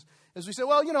Christians, is we say,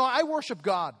 well, I worship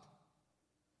God.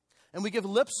 And we give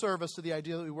lip service to the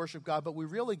idea that we worship God, but we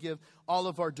really give all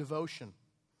of our devotion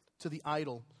to the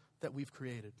idol that we've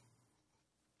created.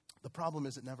 The problem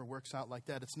is it never works out like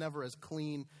that. It's never as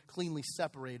cleanly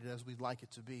separated as we'd like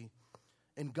it to be.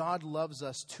 And God loves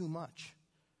us too much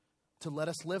to let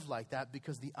us live like that,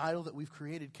 because the idol that we've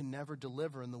created can never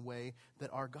deliver in the way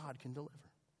that our God can deliver.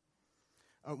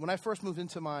 When I moved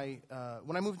into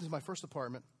my first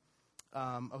apartment,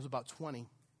 I was about 20,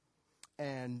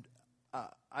 and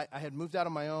I had moved out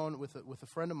on my own with a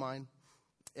friend of mine,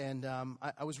 and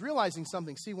I was realizing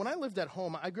something. See, when I lived at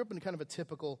home, I grew up in kind of a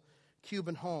typical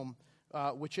Cuban home,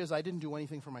 which is I didn't do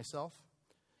anything for myself,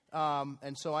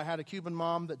 and so I had a Cuban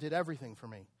mom that did everything for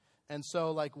me. And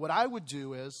so, what I would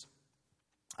do is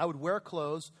I would wear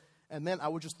clothes, and then I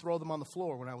would just throw them on the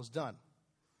floor when I was done.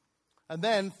 And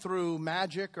then through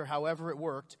magic or however it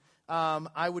worked,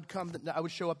 I would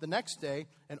show up the next day,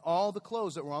 and all the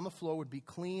clothes that were on the floor would be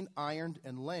clean, ironed,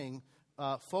 and laying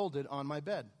folded on my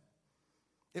bed.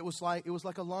 It was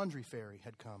like a laundry fairy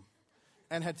had come.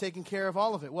 and had taken care of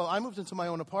all of it. Well, I moved into my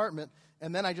own apartment,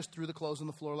 and then I just threw the clothes on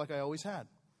the floor like I always had.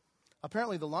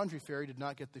 Apparently, the laundry fairy did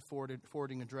not get the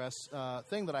forwarding address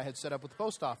thing that I had set up with the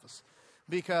post office,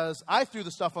 because I threw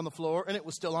the stuff on the floor, and it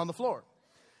was still on the floor.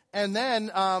 And then,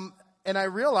 and I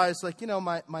realized, like,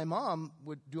 my mom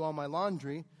would do all my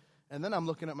laundry, and then I'm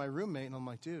looking at my roommate, and I'm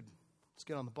like, dude, let's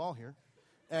get on the ball here.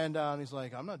 And he's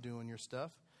like, I'm not doing your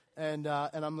stuff. And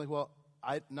I'm like, well,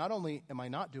 not only am I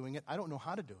not doing it, I don't know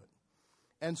how to do it.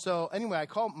 And so, anyway, I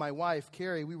called my wife,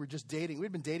 Carrie. We were just dating.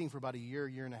 We'd been dating for about a year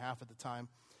and a half at the time.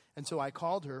 And so I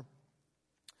called her,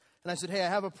 and I said, hey, I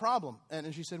have a problem.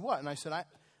 And she said, what? And I said,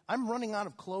 I'm running out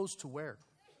of clothes to wear.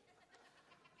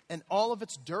 And all of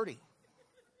it's dirty.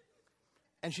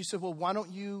 And she said, well, why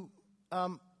don't you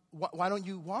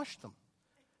wash them?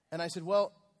 And I said,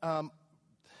 well,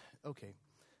 okay.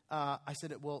 I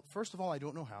said, well, first of all, I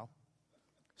don't know how.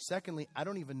 Secondly, I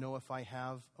don't even know if I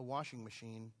have a washing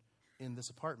machine in this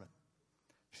apartment.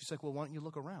 She's like, well, why don't you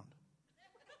look around?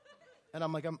 And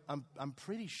I'm like, I'm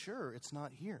pretty sure it's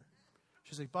not here.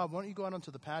 She's like, Bob, why don't you go out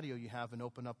onto the patio you have and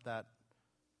open up that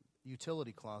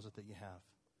utility closet that you have?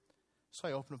 So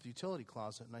I open up the utility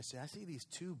closet and I say, I see these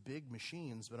two big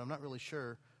machines, but I'm not really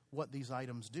sure what these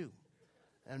items do.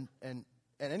 And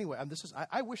anyway,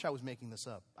 I wish I was making this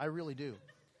up. I really do.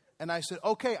 And I said,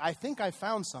 okay, I think I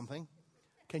found something.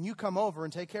 Can you come over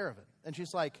and take care of it? And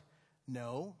she's like,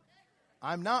 no,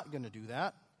 I'm not going to do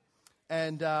that.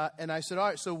 And I said, all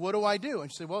right, so what do I do?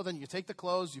 And she said, well, then you take the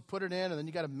clothes, you put it in, and then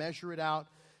you got to measure it out.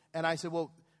 And I said,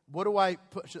 well, what do I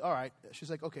put? She said, all right. She's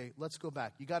like, okay, let's go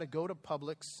back. You got to go to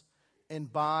Publix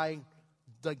and buy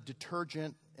the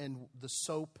detergent and the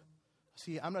soap.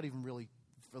 See, I'm not even really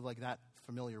like that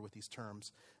familiar with these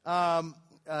terms.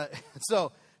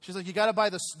 So she's like, you got to buy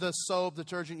the soap,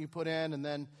 detergent you put in, and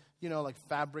then, like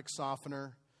fabric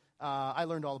softener. I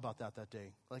learned all about that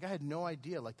day. Like, I had no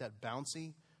idea, like that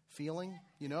bouncy feeling,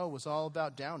 was all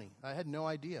about Downy. I had no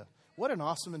idea. What an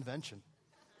awesome invention.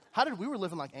 We were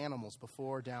living like animals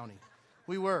before Downy.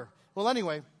 We were. Well,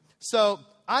 anyway, so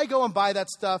I go and buy that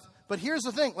stuff. But here's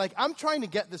the thing, like, I'm trying to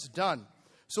get this done.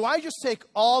 So I just take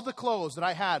all the clothes that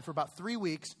I had for about 3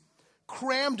 weeks,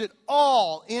 crammed it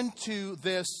all into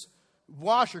this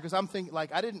washer, because I'm thinking,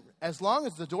 like, as long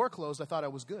as the door closed, I thought I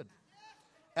was good.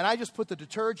 And I just put the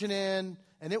detergent in,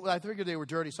 and I figured they were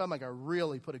dirty, so I'm like, I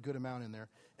really put a good amount in there.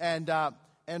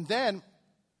 And then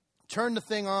turned the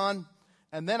thing on,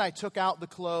 and then I took out the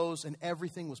clothes, and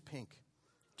everything was pink.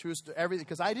 Everything,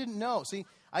 because I didn't know. See,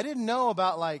 I didn't know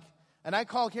about, like, and I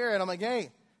called Carrie, and I'm like, hey,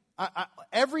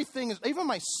 everything is, even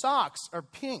my socks are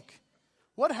pink.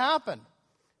 What happened?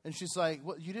 And she's like,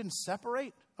 what, you didn't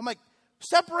separate? I'm like,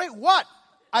 separate what?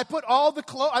 I put all the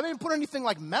clothes, I didn't put anything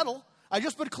like metal. I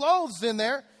just put clothes in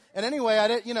there. And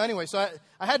anyway, so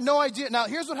I had no idea. Now,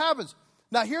 here's what happens.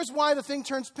 Now, here's why the thing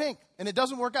turns pink and it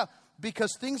doesn't work out.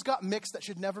 Because things got mixed that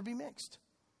should never be mixed.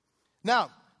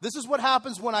 Now, this is what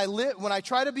happens when I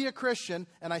try to be a Christian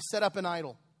and I set up an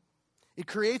idol. It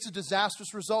creates a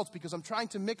disastrous result because I'm trying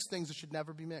to mix things that should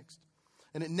never be mixed.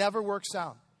 And it never works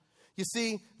out. You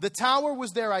see, the tower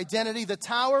was their identity. The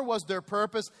tower was their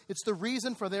purpose. It's the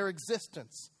reason for their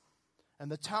existence. And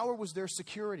the tower was their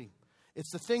security.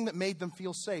 It's the thing that made them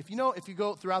feel safe. If you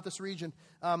go throughout this region,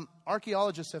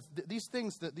 archaeologists have these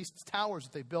towers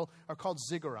that they built are called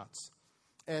ziggurats.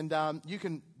 And you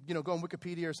can, go on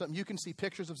Wikipedia or something. You can see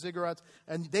pictures of ziggurats.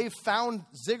 And they've found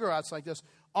ziggurats like this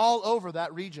all over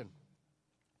that region.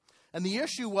 And the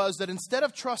issue was that instead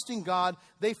of trusting God,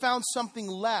 they found something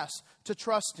less to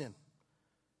trust in.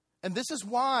 And this is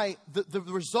why the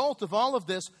result of all of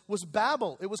this was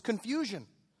Babel. It was confusion.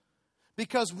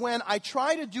 Because when I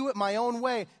try to do it my own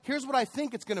way, here's what I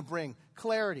think it's going to bring.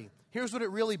 Clarity. Here's what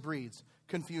it really breeds.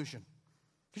 Confusion.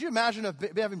 Could you imagine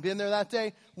having been there that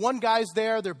day? One guy's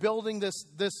there. They're building this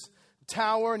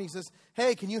tower. And he says,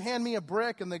 hey, can you hand me a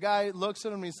brick? And the guy looks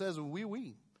at him and he says, oui,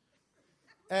 oui.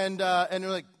 And they're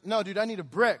like, no, dude, I need a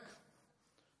brick.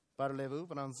 Parlez-vous,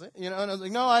 français? And I was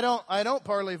like, no, I don't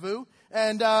parlez-vous.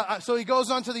 And so he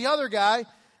goes on to the other guy.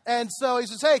 And so he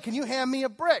says, hey, can you hand me a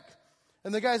brick?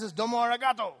 And the guy says, domo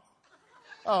arigato.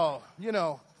 Oh,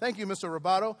 thank you, Mr.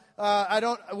 Roboto.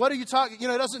 What are you talking? He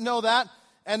doesn't know that.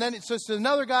 And then it says to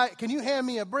another guy, can you hand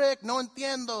me a brick? No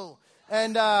entiendo.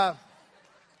 And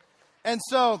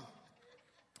so,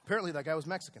 apparently that guy was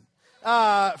Mexican,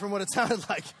 from what it sounded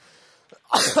like.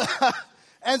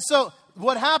 And so,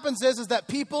 what happens is that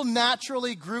people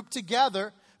naturally group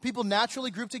together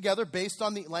based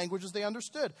on the languages they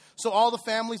understood. So all the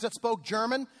families that spoke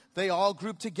German, they all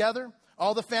grouped together.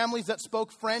 All the families that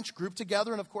spoke French grouped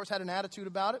together and, of course, had an attitude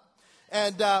about it.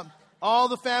 All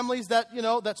the families that,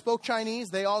 that spoke Chinese,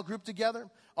 they all grouped together.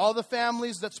 All the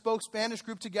families that spoke Spanish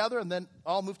grouped together and then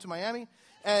all moved to Miami.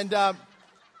 And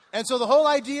so the whole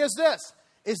idea is this,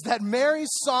 is that Mary's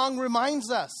song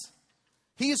reminds us.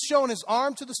 He has shown his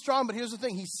arm to the strong, but here's the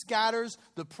thing. He scatters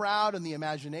the proud in the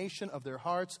imagination of their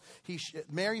hearts.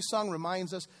 Mary's song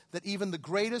reminds us that even the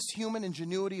greatest human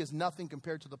ingenuity is nothing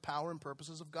compared to the power and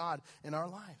purposes of God in our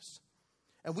lives.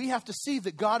 And we have to see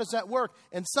that God is at work.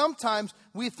 And sometimes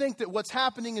we think that what's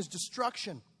happening is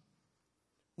destruction,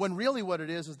 when really what it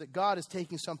is that God is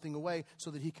taking something away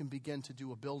so that he can begin to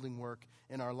do a building work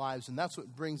in our lives. And that's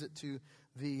what brings it to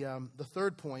the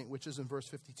third point, which is in verse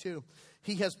 52.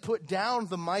 He has put down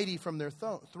the mighty from their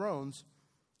thrones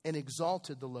and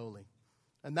exalted the lowly.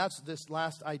 And that's this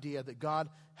last idea, that God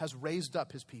has raised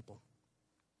up his people.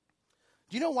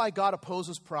 Do you know why God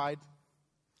opposes pride?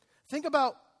 Think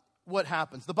about what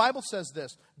happens. The Bible says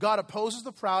this: God opposes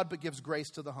the proud but gives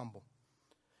grace to the humble.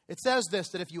 It says this,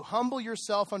 that if you humble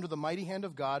yourself under the mighty hand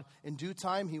of God, in due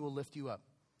time he will lift you up.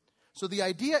 So the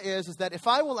idea is that if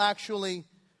I will actually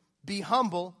be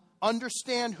humble,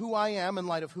 understand who I am in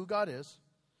light of who God is,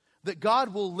 that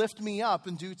God will lift me up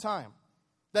in due time.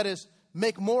 That is,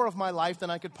 make more of my life than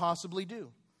I could possibly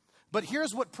do. But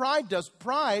here's what pride does.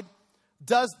 Pride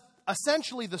does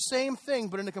essentially the same thing,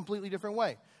 but in a completely different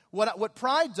way. What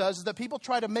pride does is that people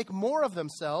try to make more of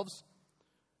themselves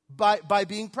by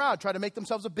being proud, try to make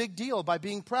themselves a big deal by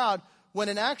being proud, when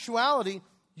in actuality,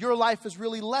 your life is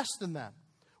really less than that.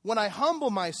 When I humble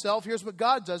myself, here's what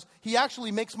God does. He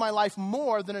actually makes my life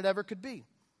more than it ever could be.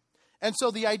 And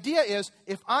so the idea is,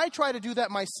 if I try to do that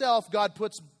myself, God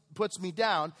puts me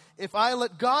down. If I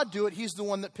let God do it, he's the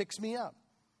one that picks me up.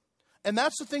 And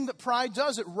that's the thing that pride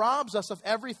does. It robs us of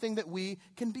everything that we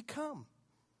can become.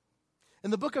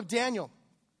 In the book of Daniel,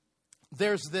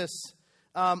 there's this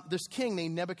king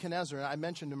named Nebuchadnezzar. I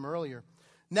mentioned him earlier.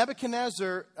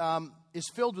 Nebuchadnezzar is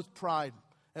filled with pride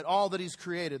at all that he's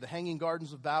created, the Hanging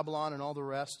Gardens of Babylon and all the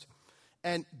rest.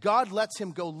 And God lets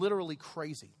him go literally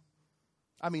crazy.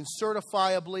 I mean,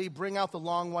 certifiably, bring out the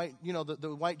long white,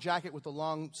 the white jacket with the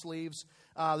long sleeves.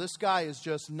 This guy is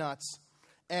just nuts.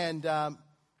 And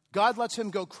God lets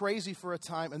him go crazy for a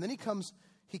time. And then he comes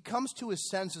to his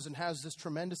senses and has this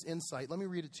tremendous insight. Let me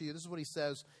read it to you. This is what he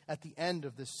says at the end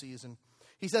of this season.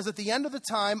 He says, "At the end of the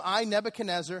time, I,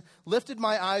 Nebuchadnezzar, lifted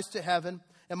my eyes to heaven,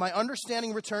 and my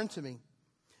understanding returned to me.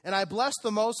 And I blessed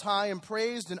the Most High and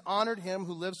praised and honored him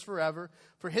who lives forever.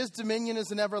 For his dominion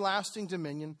is an everlasting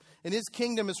dominion, and his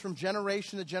kingdom is from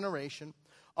generation to generation.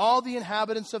 All the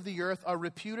inhabitants of the earth are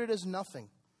reputed as nothing.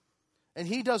 And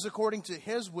he does according to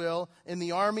his will in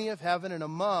the army of heaven and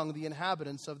among the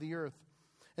inhabitants of the earth.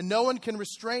 And no one can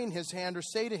restrain his hand or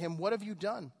say to him, 'What have you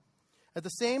done?' At the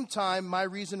same time, my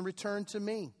reason returned to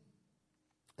me.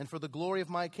 And for the glory of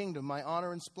my kingdom, my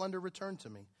honor and splendor returned to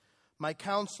me. My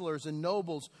counselors and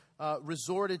nobles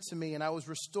resorted to me, and I was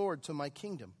restored to my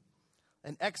kingdom.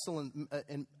 An excellent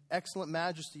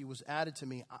majesty was added to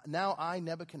me. Now I,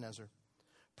 Nebuchadnezzar,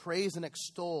 praise and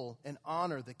extol and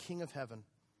honor the King of heaven,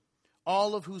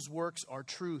 all of whose works are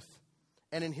truth,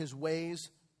 and in his ways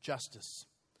justice.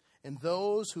 And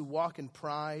those who walk in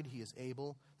pride he is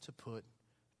able to put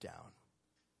down."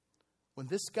 When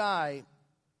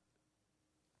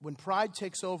pride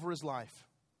takes over his life,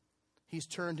 he's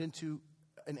turned into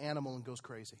an animal and goes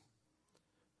crazy.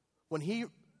 When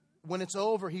it's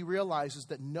over, he realizes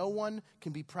that no one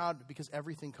can be proud because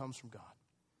everything comes from God.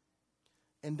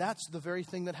 And that's the very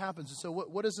thing that happens. And so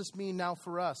what does this mean now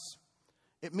for us?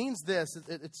 It means this.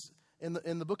 It's in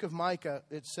the book of Micah,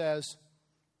 it says,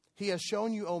 "He has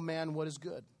shown you, O man, what is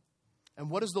good. And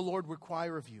what does the Lord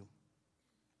require of you?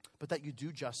 But that you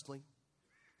do justly,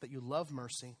 that you love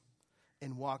mercy,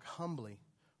 and walk humbly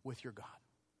with your God."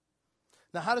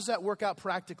 Now, how does that work out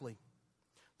practically?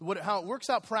 How it works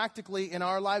out practically in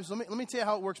our lives, let me tell you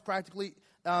how it works practically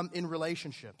in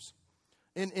relationships.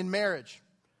 In marriage.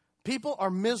 People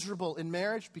are miserable in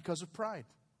marriage because of pride,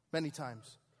 many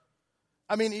times.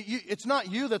 I mean, it's not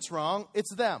you that's wrong,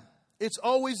 it's them. It's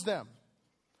always them.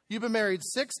 You've been married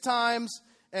 6 times,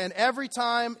 and every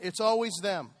time it's always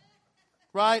them.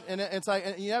 Right? And it's like,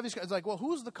 and you have these, it's like, well,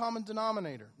 who's the common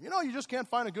denominator? You just can't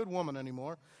find a good woman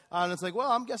anymore. And it's like,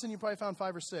 well, I'm guessing you probably found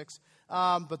 5 or 6.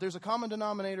 But there's a common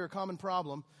denominator, a common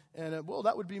problem. And,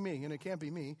 that would be me, and it can't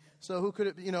be me. So who could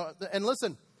it be? And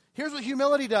listen, here's what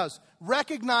humility does.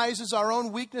 Recognizes our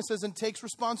own weaknesses and takes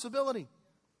responsibility.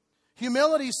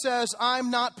 Humility says, I'm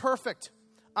not perfect.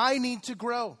 I need to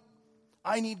grow.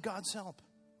 I need God's help.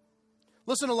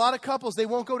 Listen, a lot of couples, they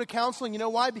won't go to counseling. You know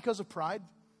why? Because of pride.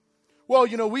 Well,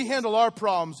 we handle our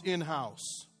problems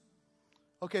in-house.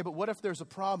 Okay, but what if there's a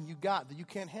problem you got that you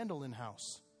can't handle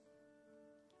in-house?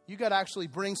 You got to actually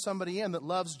bring somebody in that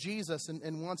loves Jesus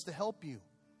and wants to help you.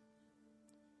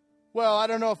 Well, I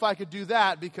don't know if I could do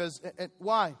that because,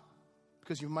 why?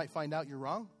 Because you might find out you're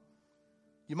wrong.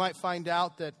 You might find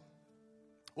out that,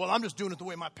 well, I'm just doing it the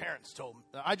way my parents told me.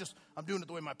 I'm doing it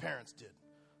the way my parents did.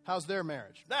 How's their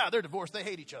marriage? They're divorced. They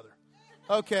hate each other.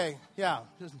 Okay, yeah.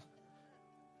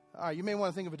 All right, you may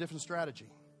want to think of a different strategy.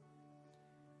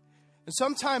 And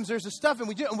sometimes there's this stuff, and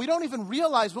we don't even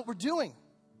realize what we're doing.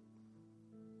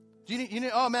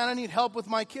 Oh, man, I need help with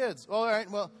my kids. All right,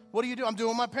 well, what do you do? I'm doing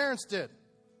what my parents did.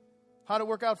 How'd it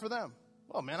work out for them?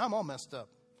 Oh, man, I'm all messed up.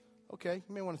 Okay,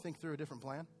 you may want to think through a different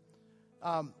plan.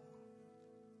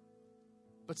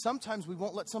 But sometimes we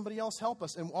won't let somebody else help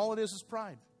us, and all it is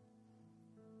pride.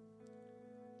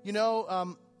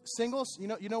 Singles,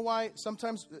 you know why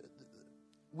sometimes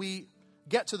we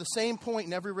get to the same point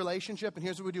in every relationship, and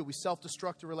here's what we do. We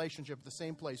self-destruct the relationship at the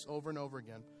same place over and over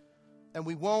again. And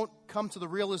we won't come to the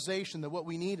realization that what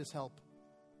we need is help.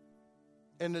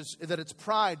 And that it's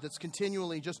pride that's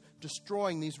continually just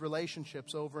destroying these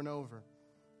relationships over and over.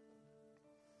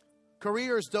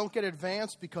 Careers don't get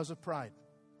advanced because of pride.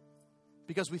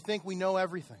 Because we think we know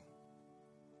everything.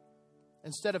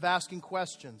 Instead of asking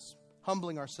questions,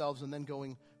 humbling ourselves, and then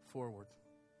going forward.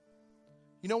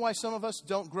 You know why some of us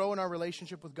don't grow in our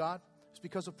relationship with God? It's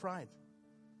because of pride.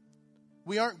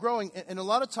 We aren't growing, and a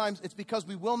lot of times it's because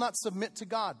we will not submit to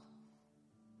God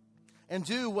and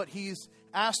do what He's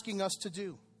asking us to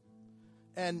do.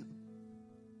 And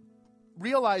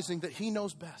realizing that He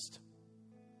knows best.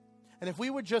 And if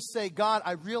we would just say, God,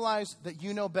 I realize that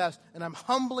you know best, and I'm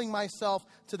humbling myself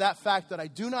to that fact that I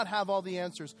do not have all the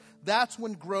answers, that's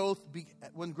when growth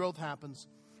happens.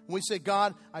 When we say,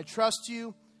 God, I trust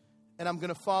you, and I'm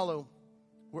going to follow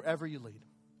wherever you lead.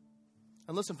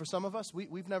 And listen, for some of us,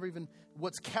 we've never even,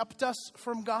 what's kept us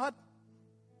from God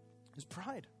is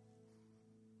pride.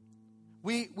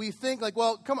 We think like,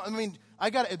 well, come on,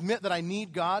 I got to admit that I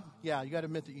need God. Yeah, you got to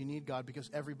admit that you need God because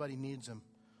everybody needs Him.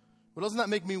 Well, doesn't that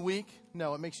make me weak?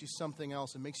 No, it makes you something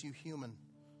else. It makes you human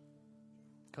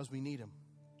because we need Him.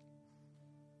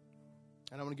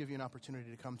 And I want to give you an opportunity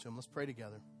to come to Him. Let's pray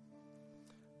together.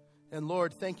 And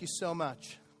Lord, thank you so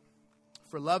much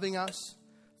for loving us.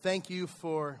 Thank you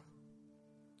for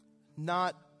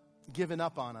not giving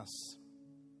up on us.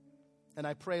 And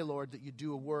I pray, Lord, that you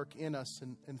do a work in us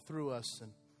and through us.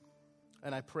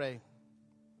 And I pray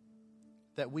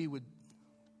that we would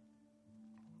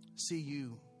see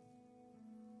you.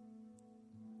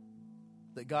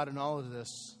 That God, in all of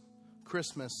this,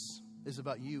 Christmas is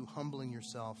about you humbling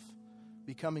yourself,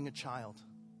 becoming a child,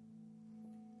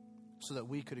 so that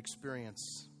we could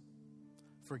experience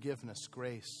forgiveness,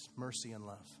 grace, mercy, and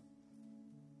love.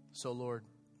 So, Lord,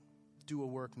 do a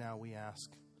work now, we ask.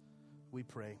 We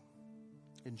pray.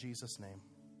 In Jesus' name.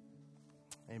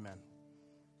 Amen.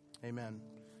 Amen.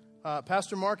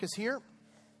 Pastor Mark is here,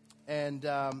 and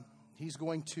he's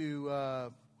going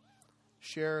to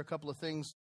share a couple of things